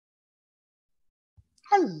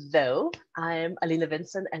Hello, I'm Alina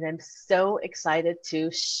Vincent, and I'm so excited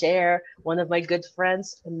to share one of my good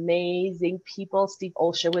friends, amazing people, Steve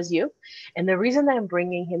Olsher, with you. And the reason I'm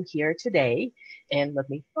bringing him here today, and let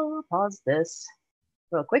me pause this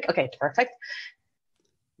real quick. Okay, perfect.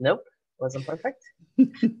 Nope, wasn't perfect.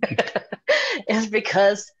 Is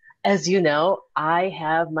because, as you know, I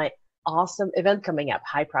have my awesome event coming up,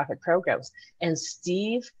 High Profit Programs, and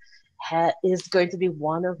Steve is going to be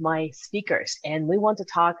one of my speakers. And we want to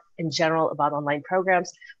talk in general about online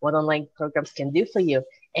programs, what online programs can do for you.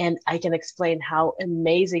 And I can explain how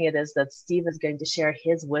amazing it is that Steve is going to share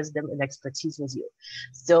his wisdom and expertise with you.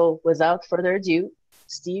 So without further ado,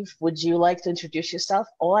 Steve, would you like to introduce yourself?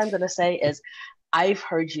 All I'm going to say is I've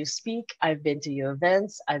heard you speak. I've been to your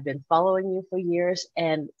events. I've been following you for years,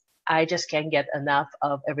 and I just can't get enough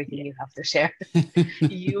of everything you have to share.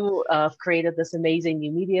 You created this amazing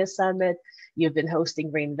new media summit. You've been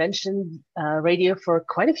hosting Reinvention Radio for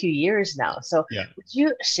quite a few years now. So would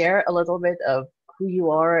you share a little bit of who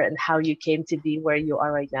you are and how you came to be where you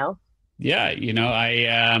are right now? Yeah,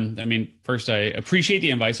 I mean, first, I appreciate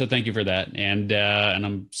the invite, so thank you for that, and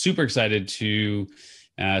I'm super excited to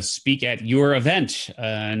speak at your event,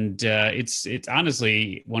 and it's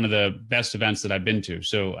honestly one of the best events that I've been to.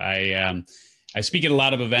 So I speak at a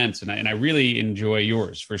lot of events, and I really enjoy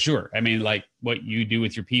yours for sure. I mean, like what you do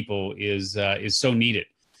with your people is so needed.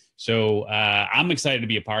 So I'm excited to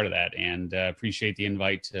be a part of that, and appreciate the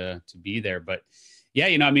invite to be there. But yeah,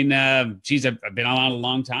 geez, I've been online a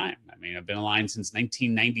long time. I mean, I've been online since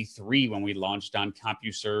 1993 when we launched on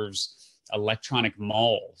CompuServe's electronic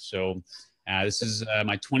mall. So this is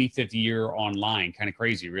my 25th year online. Kind of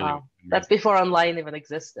crazy, really. Wow. That's before online even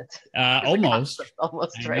existed. Almost.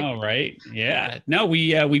 Almost, right? I know, right? Yeah. No,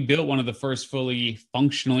 we built one of the first fully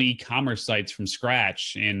functional e-commerce sites from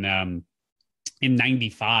scratch in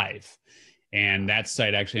 '95, and that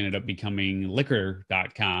site actually ended up becoming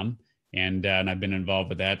liquor.com. And I've been involved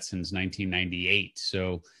with that since 1998.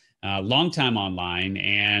 So long time online.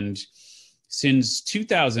 And since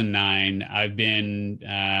 2009, I've been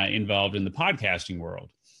involved in the podcasting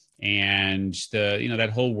world, and that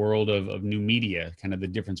whole world of new media, kind of the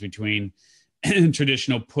difference between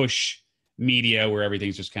traditional push media where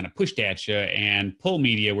everything's just kind of pushed at you, and pull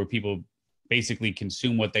media where people basically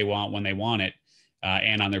consume what they want when they want it,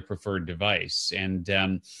 and on their preferred device. And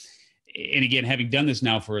again, having done this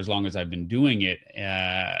now for as long as I've been doing it,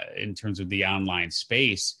 in terms of the online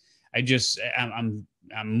space, I'm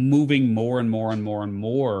moving more and more and more and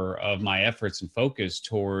more of my efforts and focus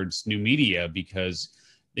towards new media, because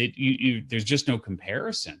there's just no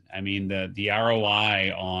comparison. I mean, the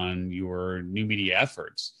ROI on your new media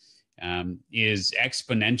efforts is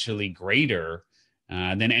exponentially greater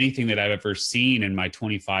than anything that I've ever seen in my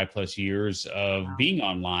 25 plus years of being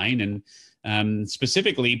online, and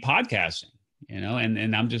specifically podcasting. And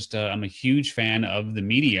I'm a huge fan of the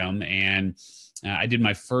medium, and I did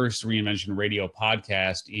my first Reinvention Radio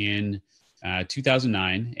podcast in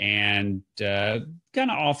 2009, and kind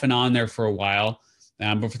of off and on there for a while.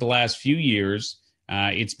 But for the last few years,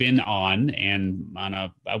 it's been on, and I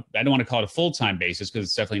don't want to call it a full-time basis, because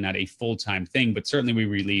it's definitely not a full-time thing, but certainly we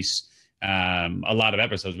release a lot of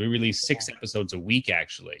episodes. We release 6 episodes a week,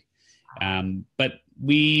 actually. But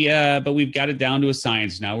we've got it down to a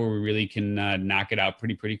science now where we really can knock it out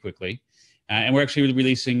pretty quickly. And we're actually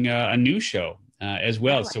releasing a new show as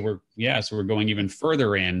well. So we're going even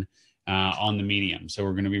further in on the medium. So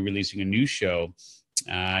we're going to be releasing a new show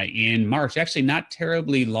in March, actually not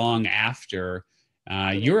terribly long after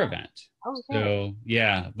your event. Okay. So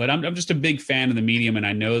yeah, but I'm just a big fan of the medium, and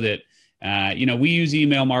I know that we use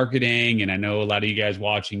email marketing, and I know a lot of you guys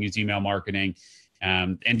watching use email marketing.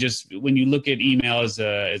 And just when you look at email as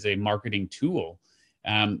a marketing tool,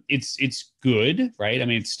 it's good, right? I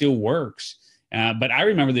mean, it still works. But I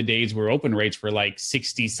remember the days where open rates were like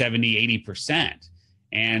 60, 70, 80%.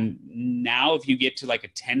 And now if you get to like a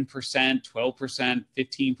 10%, 12%,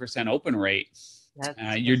 15% open rate,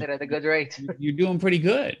 you're at a good rate. You're doing pretty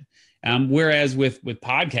good. Whereas with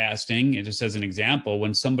podcasting, just as an example,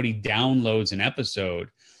 when somebody downloads an episode,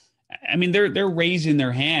 I mean, they're raising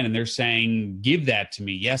their hand and they're saying, give that to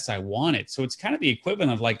me. Yes, I want it. So it's kind of the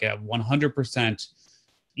equivalent of like a 100%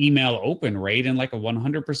 email open rate and like a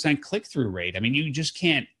 100% click-through rate. I mean, you just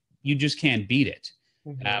can't beat it.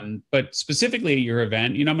 Mm-hmm. But specifically at your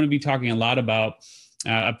event, I'm going to be talking a lot about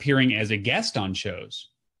appearing as a guest on shows,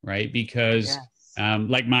 right? Because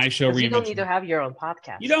like my show, you don't need to have your own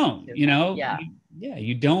podcast. You don't,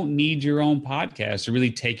 you don't need your own podcast to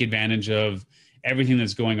really take advantage of everything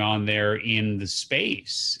that's going on there in the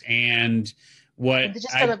space. And What And to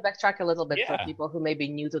just kind of backtrack a little bit for yeah, people who may be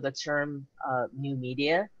new to the term new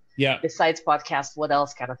media, yeah. besides podcast, what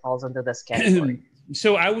else kind of falls under this category?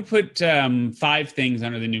 So I would put 5 things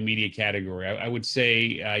under the new media category. I would say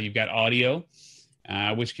you've got audio,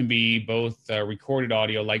 which can be both recorded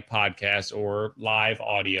audio like podcasts or live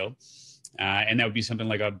audio. And that would be something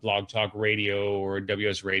like a Blog Talk Radio or a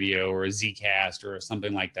WS Radio or a Zcast or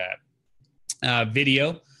something like that.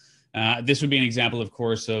 Video. This would be an example, of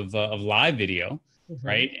course, of live video, Mm-hmm.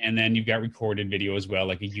 right? And then you've got recorded video as well,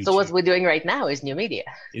 like a So what YouTube. we're doing right now is new media.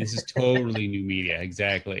 This is totally new media,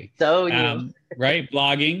 exactly. So new. Right,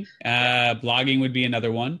 blogging. Blogging would be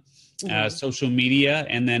another one. Mm-hmm. Social media,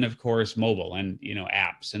 and then of course mobile and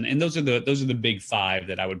apps, and those are the big 5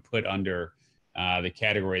 that I would put under the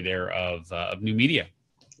category there of new media.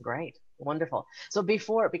 Great. Wonderful. So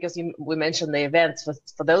because we mentioned the events,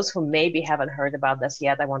 for those who maybe haven't heard about this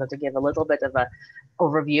yet, I wanted to give a little bit of a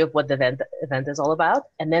overview of what the event is all about.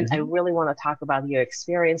 And then I really want to talk about your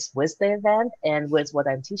experience with the event and with what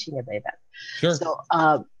I'm teaching at the event. Sure. So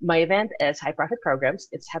my event is High Profit Programs.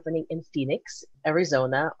 It's happening in Phoenix,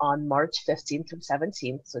 Arizona on March 15th through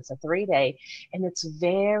 17th. So it's a 3-day, and it's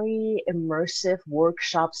very immersive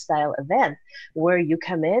workshop style event where you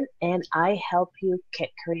come in and I help you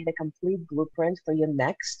create a complete blueprint for your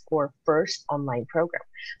next or first online program.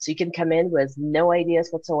 So you can come in with no ideas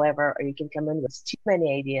whatsoever, or you can come in with too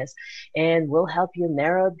many ideas, and we'll help you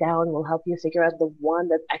narrow it down. We'll help you figure out the one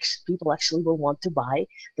that people actually will want to buy,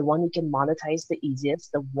 the one you can monetize the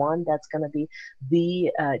easiest, the one that's going to be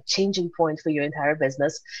the changing point for your entire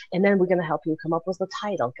business. And then we're going to help you come up with the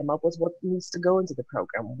title, come up with what needs to go into the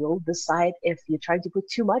program. We'll decide if you're trying to put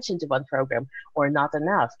too much into one program or not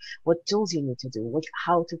enough, what tools you need to do,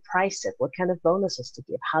 how to price it, what kind of bonuses to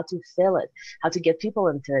give, how to fill it, how to get people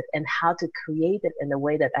into it, and how to create it in a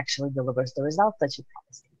way that actually delivers the result that you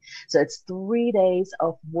promised. So it's 3 days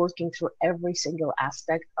of working through every single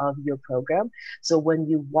aspect of your program. So when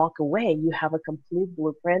you walk away, you have a complete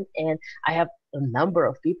blueprint. And I have a good number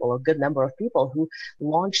of people who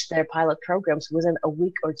launched their pilot programs within a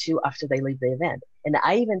week or two after they leave the event. And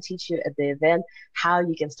I even teach you at the event how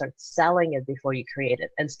you can start selling it before you create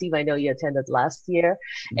it. And Steve, I know you attended last year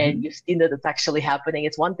and you've seen that it's actually happening.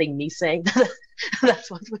 It's one thing me saying that's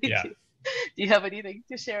what we do. Do you have anything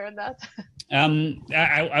to share on that?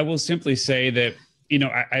 I will simply say that,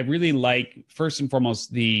 I really like, first and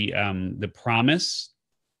foremost, the promise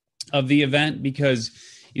of the event, because,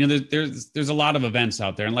 there's a lot of events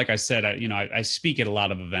out there. And like I said, I speak at a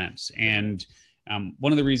lot of events. And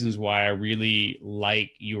one of the reasons why I really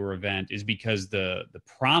like your event is because the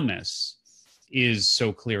promise is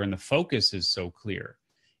so clear and the focus is so clear.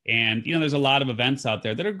 And, there's a lot of events out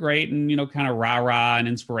there that are great and, kind of rah-rah and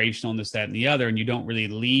inspirational and this, that, and the other. And you don't really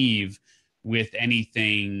leave with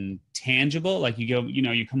anything tangible. Like you go,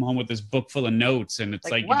 you come home with this book full of notes and it's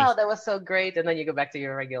like wow, that was so great. And then you go back to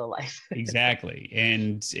your regular life. Exactly.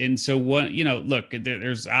 And so what, look,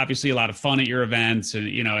 there's obviously a lot of fun at your events and,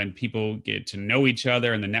 and people get to know each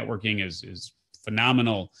other and the networking is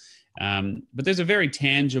phenomenal. But there's a very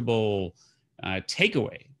tangible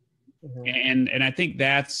takeaway. Mm-hmm. And I think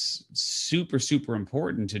that's super, super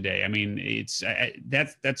important today. I mean,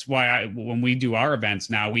 that's why when we do our events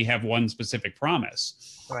now, we have one specific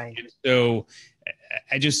promise. Right. And so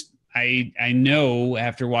I know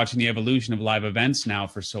after watching the evolution of live events now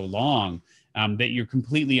for so long, that you're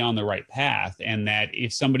completely on the right path. And that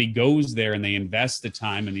if somebody goes there and they invest the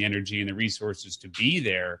time and the energy and the resources to be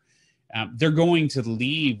there, they're going to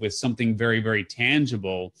leave with something very, very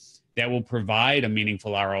tangible that will provide a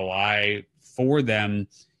meaningful ROI for them,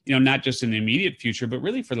 not just in the immediate future, but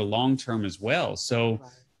really for the long term as well. So,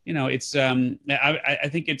 it's, I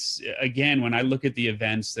think it's, again, when I look at the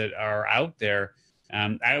events that are out there,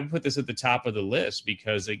 I would put this at the top of the list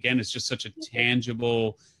because, again, it's just such a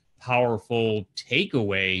tangible, powerful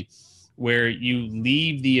takeaway where you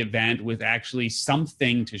leave the event with actually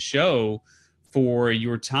something to show for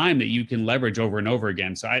your time that you can leverage over and over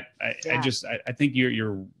again. So I think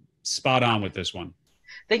you're spot on with this one.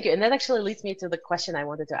 Thank you. And that actually leads me to the question I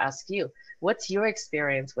wanted to ask you. What's your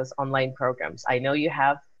experience with online programs? I know you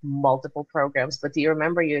have multiple programs, but do you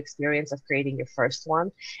remember your experience of creating your first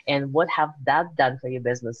one? And what have that done for your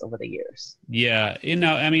business over the years? Yeah,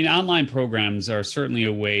 I mean, online programs are certainly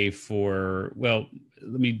a way for, well,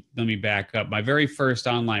 let me back up. My very first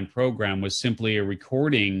online program was simply a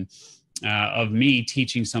recording of me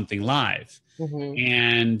teaching something live. Mm-hmm.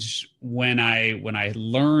 And when I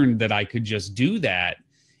learned that I could just do that,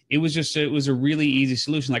 it was a really easy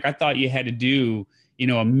solution. Like I thought you had to do,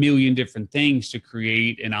 a million different things to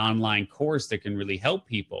create an online course that can really help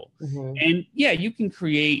people. And yeah, you can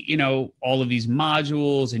create, all of these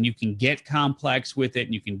modules, and you can get complex with it,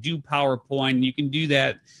 and you can do PowerPoint, and you can do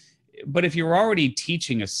that. But if you're already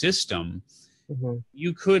teaching a system,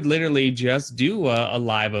 you could literally just do a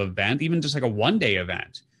live event, even just like a one-day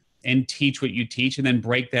event, and teach what you teach, and then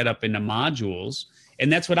break that up into modules.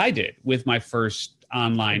 And that's what I did with my first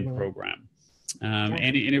online program.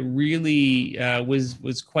 And it really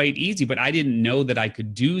was quite easy, but I didn't know that I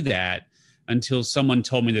could do that until someone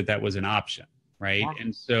told me that that was an option, right? Yeah.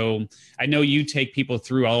 And so I know you take people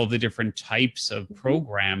through all of the different types of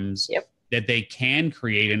programs that they can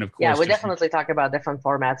create. And of course, we definitely talk about different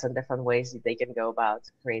formats and different ways that they can go about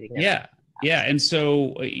creating them. Yeah. And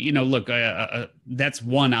so, look, that's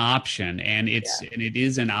one option, and it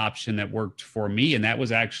is an option that worked for me. And that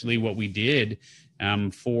was actually what we did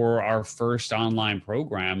for our first online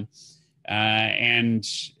program. And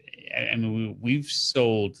we've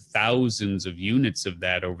sold thousands of units of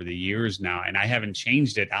that over the years now. And I haven't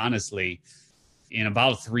changed it, honestly, in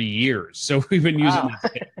about 3 years. So we've been using the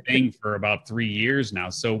same thing for about 3 years now.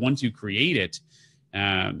 So once you create it,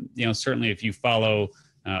 certainly if you follow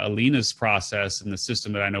Alina's process and the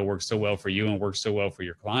system that I know works so well for you and works so well for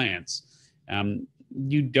your clients,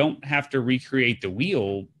 you don't have to recreate the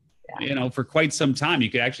wheel, for quite some time. You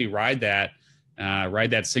could actually ride that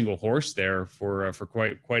single horse there for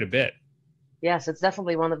quite a bit. Yes, it's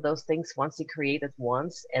definitely one of those things. Once you create it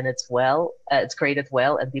once and it's created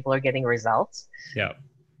well, and people are getting results. Yeah,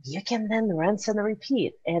 you can then rinse and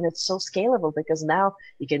repeat, and it's so scalable because now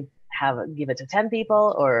you can give it to 10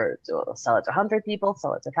 people, or sell it to 100 people,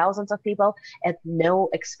 sell it to thousands of people at no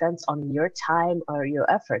expense on your time or your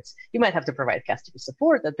efforts. You might have to provide customer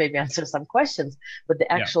support that maybe answer some questions, but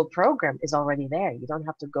the actual program is already there. You don't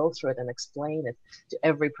have to go through it and explain it to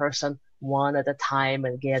every person one at a time,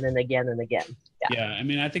 again and again and again. Yeah, I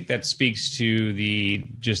mean, I think that speaks to the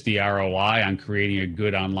ROI on creating a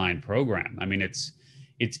good online program. I mean, it's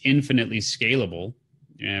infinitely scalable.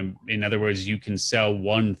 In other words, you can sell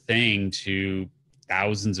one thing to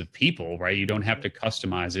thousands of people, right? You don't have to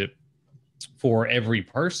customize it for every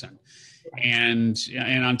person. And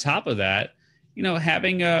on top of that,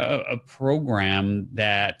 having a program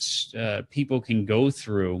that people can go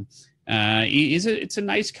through it's a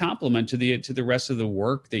nice complement to the rest of the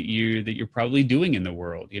work that you're probably doing in the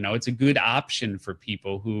world. It's a good option for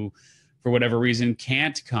people who, for whatever reason,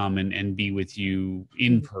 can't come and be with you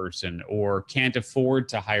in person, or can't afford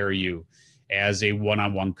to hire you as a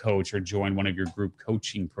one-on-one coach or join one of your group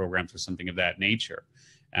coaching programs or something of that nature.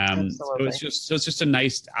 So it's just a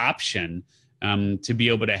nice option to be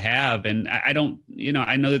able to have. And I know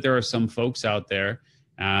that there are some folks out there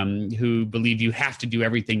who believe you have to do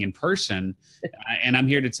everything in person. And I'm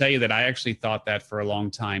here to tell you that I actually thought that for a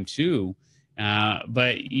long time too.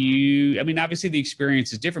 But obviously the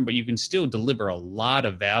experience is different, but you can still deliver a lot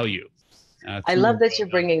of value. I love that you're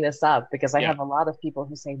bringing this up, because I have a lot of people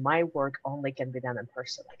who say my work only can be done in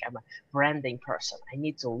person. Like, I'm a branding person. I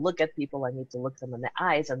need to look at people. I need to look them in the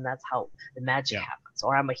eyes, and that's how the magic happens.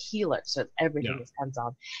 Or I'm a healer, so everything is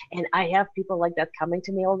hands-on. And I have people like that coming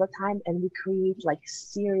to me all the time, and we create like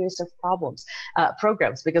series of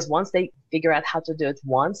programs, because once they figure out how to do it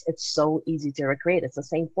once, it's so easy to recreate. It's the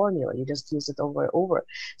same formula. You just use it over and over.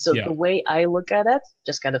 So the way I look at it,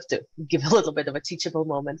 just kind of to give a little bit of a teachable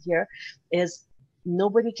moment here, is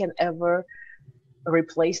nobody can ever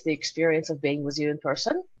replace the experience of being with you in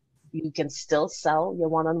person. You can still sell your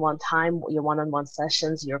one-on-one time, your one-on-one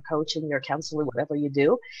sessions, your coaching, your counseling, whatever you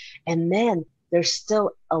do. And then there's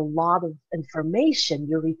still a lot of information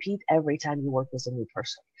you repeat every time you work with a new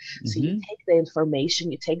person. So you take the information,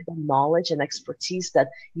 you take the knowledge and expertise that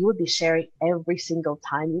you would be sharing every single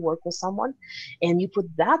time you work with someone, and you put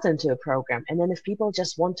that into a program. And then if people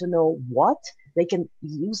just want to know what, they can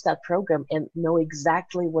use that program and know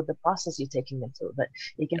exactly what the process you're taking them through. But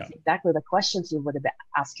they can see exactly the questions you would have been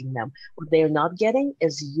asking them. What they're not getting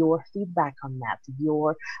is your feedback on that,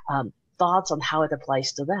 your thoughts on how it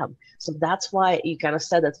applies to them. So that's why you kind of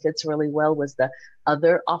said it fits really well with the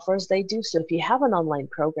other offers they do. So if you have an online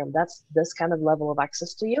program, that's this kind of level of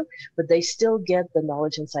access to you, but they still get the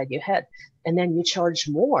knowledge inside your head. And then you charge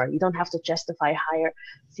more. You don't have to justify higher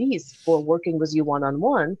fees for working with you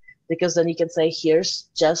one-on-one, because then you can say, here's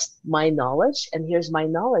just my knowledge, and here's my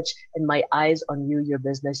knowledge and my eyes on you, your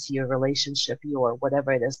business, your relationship, your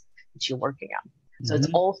whatever it is that you're working on. So it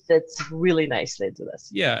all fits really nicely into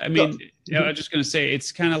this. Yeah, I mean, I was just going to say,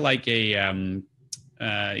 it's kind of like a, kind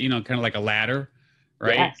of like a ladder,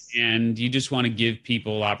 right? Yes. And you just want to give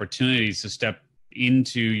people opportunities to step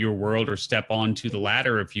into your world, or step onto the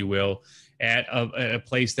ladder, if you will. at a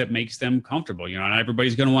place that makes them comfortable. Not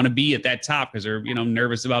everybody's going to want to be at that top because they're,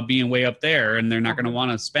 nervous about being way up there, and they're not going to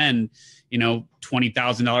want to spend,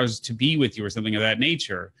 $20,000 to be with you or something of that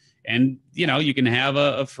nature. And, you can have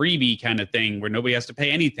a freebie kind of thing where nobody has to pay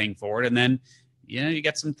anything for it. And then, you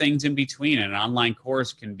get some things in between. And an online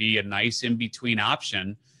course can be a nice in-between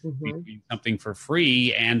option between something for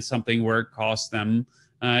free and something where it costs them,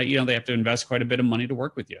 they have to invest quite a bit of money to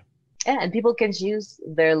work with you. Yeah, and people can choose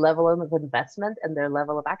their level of investment and their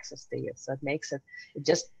level of access to you. So it makes it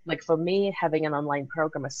just like, for me, having an online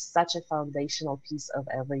program is such a foundational piece of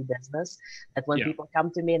every business that when people come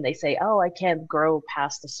to me and they say, oh, I can't grow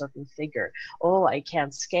past a certain figure, oh, I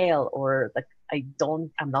can't scale, or like,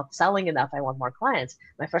 I'm not selling enough, I want more clients.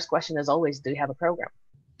 My first question is always, do you have a program?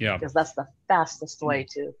 Yeah. Because that's the fastest way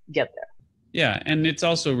to get there. Yeah. And it's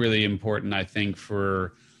also really important, I think,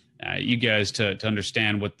 for you guys to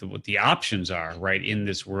understand what the options are, right, in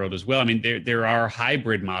this world as well. I mean, there are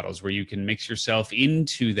hybrid models where you can mix yourself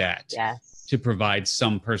into that to provide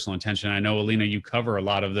some personal attention. I know, Alina, you cover a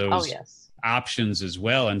lot of those options as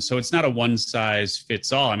well. And so it's not a one size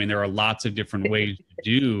fits all. I mean, there are lots of different ways to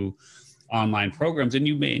do online programs, and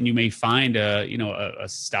you may find a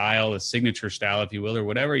style, a signature style, if you will, or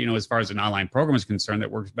whatever, as far as an online program is concerned,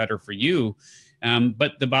 that works better for you.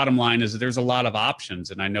 But the bottom line is that there's a lot of options.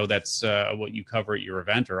 And I know that's what you cover at your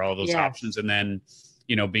event, are all those options. And then,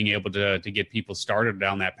 being able to get people started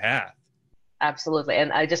down that path. Absolutely.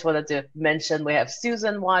 And I just wanted to mention, we have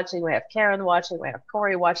Susan watching, we have Karen watching, we have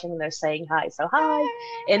Corey watching, and they're saying hi. So hi.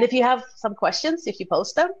 And if you have some questions, if you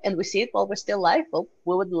post them and we see it while we're still live,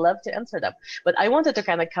 we would love to answer them. But I wanted to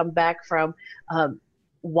kind of come back from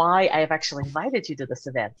why I have actually invited you to this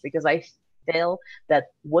event, because I feel that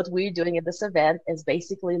what we're doing at this event is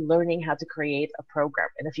basically learning how to create a program.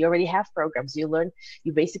 And if you already have programs, you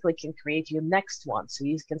basically can create your next one. So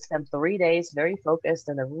you can spend 3 days very focused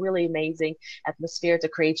in a really amazing atmosphere to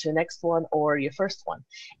create your next one or your first one.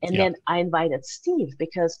 And then I invited Steve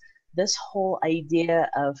because this whole idea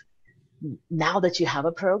of, now that you have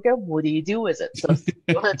a program, what do you do with it? So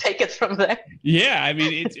you want to take it from there? Yeah, I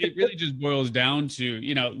mean, it really just boils down to,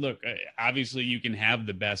 look, obviously you can have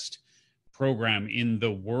the best program in the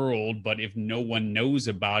world, but if no one knows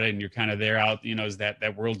about it and you're kind of there out, is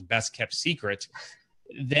that world's best kept secret,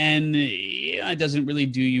 then it doesn't really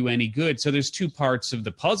do you any good. So there's two parts of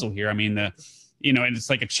the puzzle here. I mean, and it's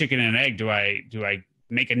like a chicken and an egg. Do I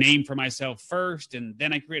make a name for myself first and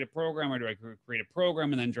then I create a program, or do I create a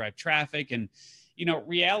program and then drive traffic? And,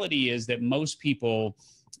 reality is that most people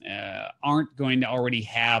aren't going to already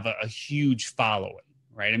have a huge following,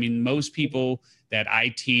 right? I mean, most people that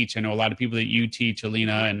I teach, I know a lot of people that you teach,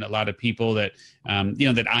 Alina, and a lot of people that,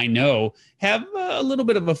 that I know have a little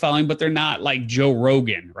bit of a following, but they're not like Joe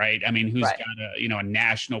Rogan, right? I mean, who's got a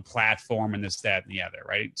national platform and this, that, and the other,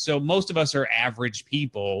 right? So most of us are average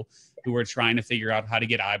people who are trying to figure out how to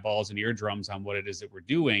get eyeballs and eardrums on what it is that we're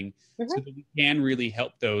doing so that we can really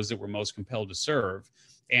help those that we're most compelled to serve.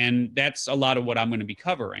 And that's a lot of what I'm going to be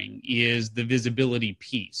covering, is the visibility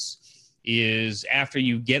piece. Is after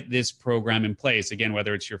you get this program in place, again,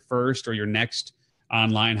 whether it's your first or your next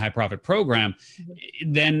online high profit program,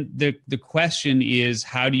 then the question is,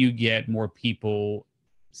 how do you get more people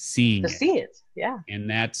seeing it? Yeah. And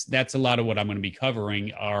that's a lot of what I'm going to be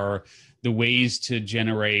covering, are the ways to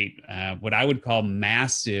generate what I would call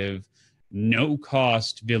massive, no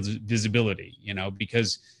cost visibility,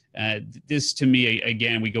 because this to me,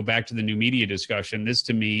 again, we go back to the new media discussion. This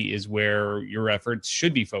to me is where your efforts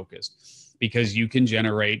should be focused, because you can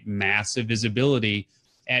generate massive visibility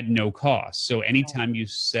at no cost. So anytime you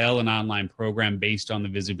sell an online program based on the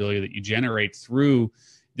visibility that you generate through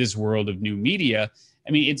this world of new media,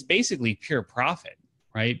 I mean, it's basically pure profit,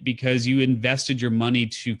 right? Because you invested your money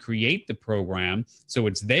to create the program, so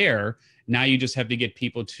it's there. Now you just have to get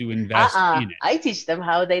people to invest in it. I teach them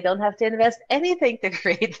how they don't have to invest anything to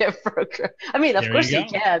create their program. I mean, of course you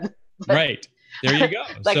can. Right. There you go.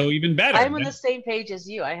 Like, so even better. I'm on the same page as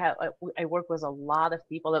you. I work with a lot of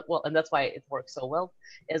people and that's why it works so well,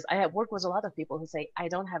 is I have worked with a lot of people who say, I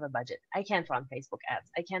don't have a budget. I can't run Facebook ads.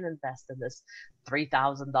 I can't invest in this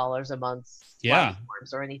 $3,000 a month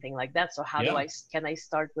platforms or anything like that. So how can I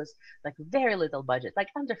start with like very little budget, like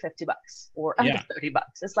under $50 or under $30?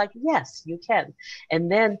 It's like, yes, you can. And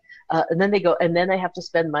then they go, and then I have to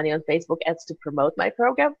spend money on Facebook ads to promote my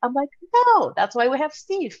program. I'm like, no, that's why we have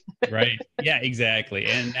Steve. Right. Yeah, exactly.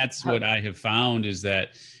 And that's what I have found, is that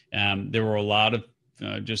there were a lot of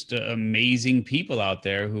just amazing people out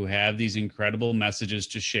there who have these incredible messages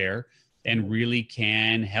to share and really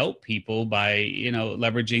can help people by,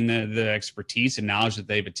 leveraging the expertise and knowledge that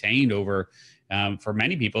they've attained over for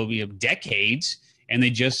many people, we have decades, and they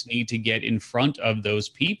just need to get in front of those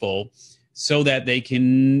people so that they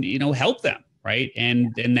can, help them, right?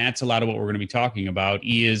 And that's a lot of what we're going to be talking about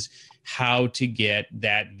is how to get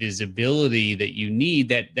that visibility that you need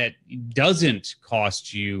that doesn't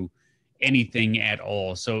cost you anything at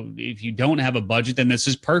all. So if you don't have a budget, then this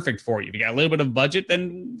is perfect for you. If you got a little bit of budget,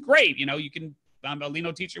 then great. You can, I'm a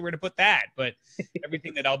Lino teacher where to put that, but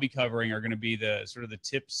everything that I'll be covering are going to be the sort of the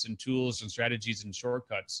tips and tools and strategies and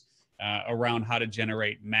shortcuts around how to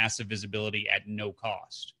generate massive visibility at no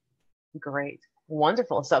cost. Great.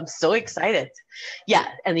 Wonderful. So I'm so excited. Yeah.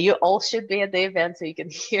 And you all should be at the event so you can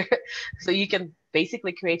hear, so you can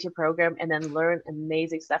basically create your program and then learn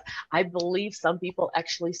amazing stuff. I believe some people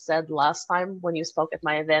actually said last time when you spoke at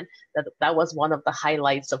my event that that was one of the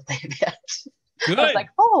highlights of the event. Good. I was like,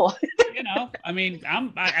 oh.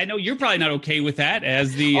 I know you're probably not okay with that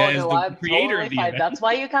as the, I'm creator totally of the fine. event. That's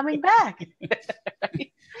why you're coming back.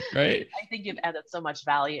 Right. I think you've added so much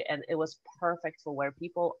value, and it was perfect for where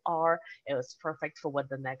people are. It was perfect for what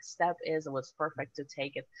the next step is. It was perfect to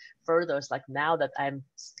take it further. It's like now that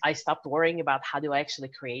I stopped worrying about how do I actually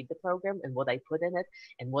create the program and what I put in it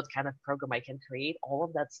and what kind of program I can create. All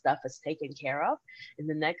of that stuff is taken care of. And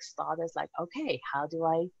the next thought is like, okay, how do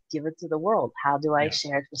I give it to the world? How do I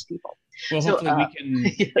share it with people? Well, hopefully we can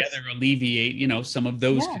together alleviate, some of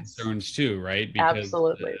those concerns too, right? Because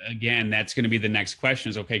absolutely. Again, that's going to be the next question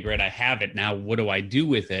is, okay, great, I have it. Now, what do I do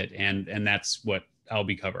with it? And that's what I'll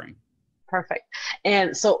be covering. Perfect.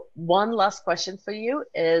 And so one last question for you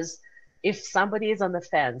is, if somebody is on the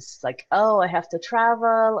fence, like, oh, I have to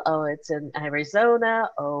travel, oh, it's in Arizona,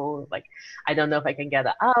 oh, like, I don't know if I can get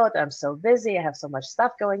out, I'm so busy, I have so much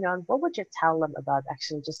stuff going on, what would you tell them about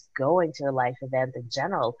actually just going to a live event in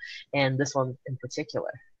general, and this one in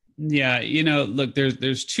particular? Yeah, look,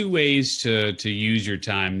 there's two ways to use your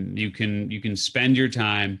time. You can spend your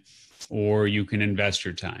time, or you can invest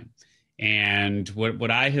your time. And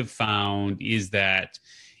what I have found is that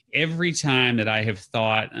every time that I have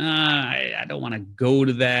thought, I don't want to go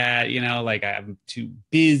to that, like I'm too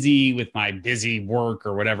busy with my busy work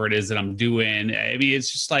or whatever it is that I'm doing. I mean,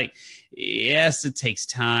 it's just like, yes, it takes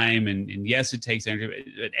time and yes, it takes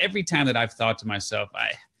energy. But every time that I've thought to myself,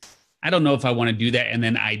 I don't know if I want to do that, and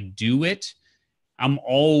then I do it, I'm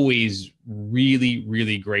always really,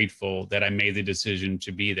 really grateful that I made the decision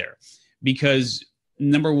to be there. Because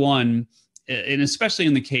number one, and especially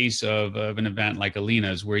in the case of an event like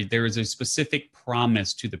Alina's, where there is a specific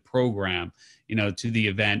promise to the program, to the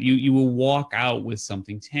event, you will walk out with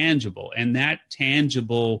something tangible. And that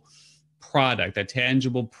tangible product, that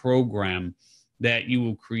tangible program that you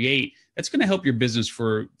will create, that's going to help your business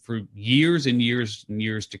for years and years and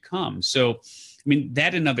years to come. So, I mean,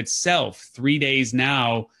 that in of itself, 3 days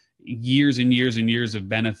now, years and years and years of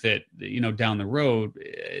benefit, down the road,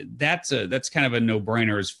 that's kind of a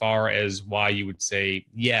no-brainer as far as why you would say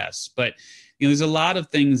yes. But there's a lot of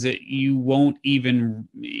things that you won't even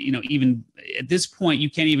at this point, you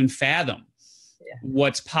can't even fathom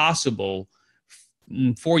what's possible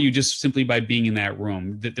for you just simply by being in that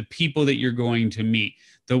room. That the people that you're going to meet,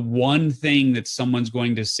 the one thing that someone's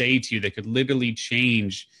going to say to you that could literally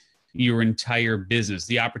change your entire business,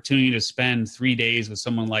 the opportunity to spend 3 days with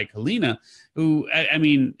someone like Alina, who, I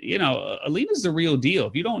mean, Alina's the real deal.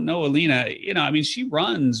 If you don't know Alina, she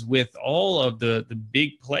runs with all of the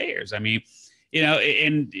big players. I mean,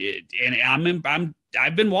 and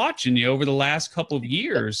I've been watching you over the last couple of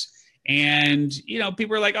years, and,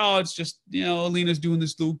 people are like, oh, it's just, Alina's doing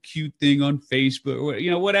this little cute thing on Facebook,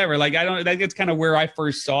 or, whatever. Like, that's kind of where I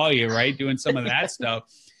first saw you, right? Doing some of that stuff.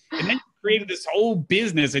 And then created this whole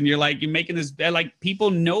business, and you're making this, like, people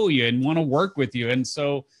know you and want to work with you. And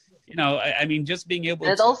so, just being able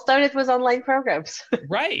to. It all started with online programs.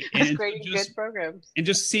 Right. And creating good programs. And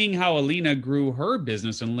just seeing how Alina grew her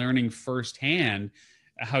business and learning firsthand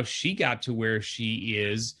how she got to where she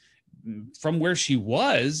is from where she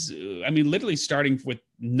was. I mean, literally starting with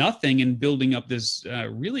nothing and building up this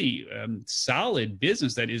really solid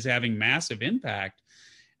business that is having massive impact.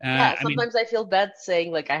 Sometimes I feel bad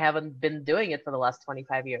saying, like, I haven't been doing it for the last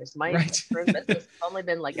 25 years. My current business has only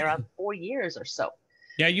been like around 4 years or so.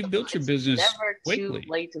 Yeah, you built your business never quickly. Too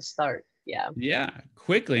late to start. Yeah,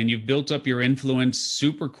 quickly. And you've built up your influence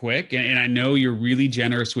super quick. And I know you're really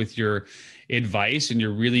generous with your advice and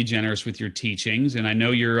you're really generous with your teachings. And I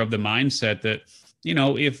know you're of the mindset that,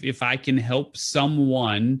 if I can help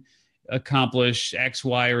someone accomplish X,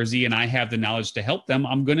 Y, or Z, and I have the knowledge to help them,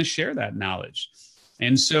 I'm going to share that knowledge.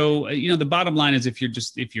 And so, the bottom line is if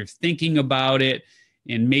you're thinking about it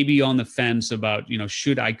and maybe on the fence about,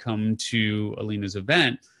 should I come to Alina's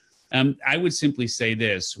event, I would simply say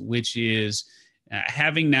this, which is,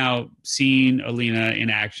 having now seen Alina in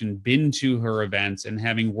action, been to her events, and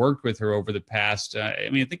having worked with her over the past, I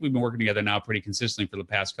think we've been working together now pretty consistently for the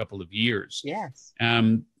past couple of years. Yes.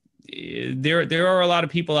 There are a lot of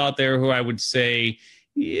people out there who I would say,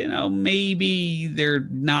 maybe they're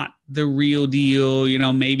not the real deal.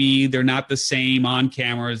 Maybe they're not the same on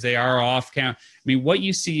camera as they are off camera. What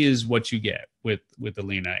you see is what you get with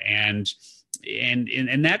Alina, and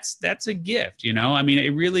that's a gift.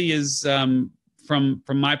 It really is. From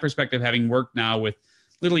my perspective, having worked now with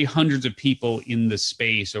literally hundreds of people in the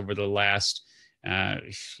space over the last,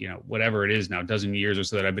 whatever it is now, dozen years or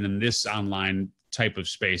so that I've been in this online type of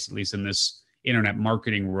space, at least in this internet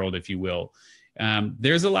marketing world, if you will.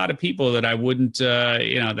 There's a lot of people that I wouldn't,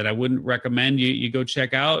 that I wouldn't recommend you go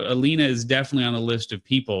check out. Alina is definitely on the list of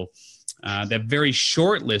people, that very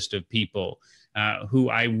short list of people who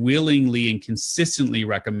I willingly and consistently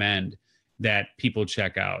recommend that people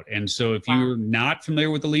check out. And so if you're not familiar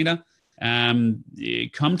with Alina,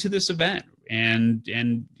 come to this event. And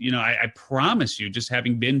I promise you, just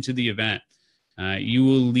having been to the event, you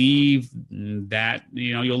will leave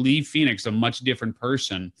you'll leave Phoenix a much different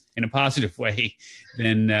person in a positive way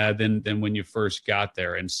than when you first got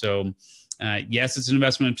there. And so, yes, it's an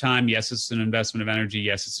investment of time. Yes, it's an investment of energy.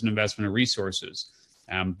 Yes, it's an investment of resources.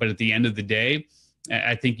 But at the end of the day,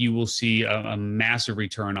 I think you will see a massive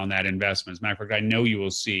return on that investment. As a matter of fact, I know you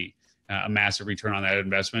will see a massive return on that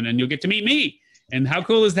investment, and you'll get to meet me. And how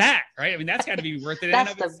cool is that, right? That's got to be worth it.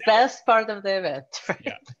 That's the best part of the event,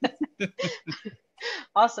 right? Yeah.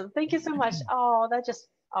 Awesome. Thank you so much. Oh, that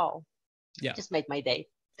just made my day.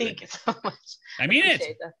 Thank you so much. I mean it.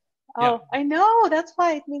 That. Oh, yeah. I know. That's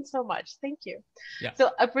why it means so much. Thank you. Yeah.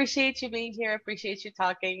 So appreciate you being here. Appreciate you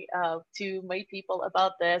talking to my people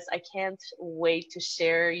about this. I can't wait to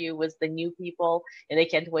share you with the new people, and I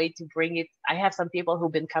can't wait to bring it. I have some people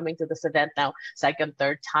who've been coming to this event now, second,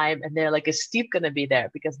 third time, and they're like, is Steve going to be there?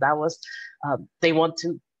 Because that was, they want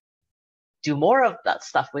to do more of that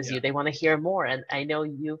stuff with you. They want to hear more. And I know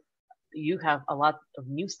you have a lot of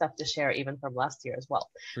new stuff to share, even from last year as well.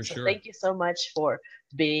 For sure. Thank you so much for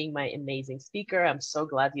being my amazing speaker. I'm so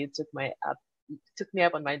glad you took me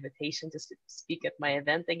up on my invitation to speak at my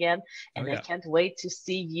event again. And I can't wait to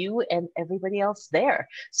see you and everybody else there.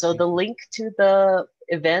 So the link to the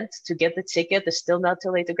event to get the ticket, it's still not too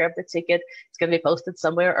late to grab the ticket. It's going to be posted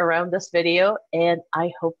somewhere around this video. And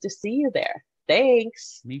I hope to see you there.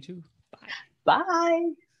 Thanks. Me too. Bye.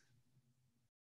 Bye.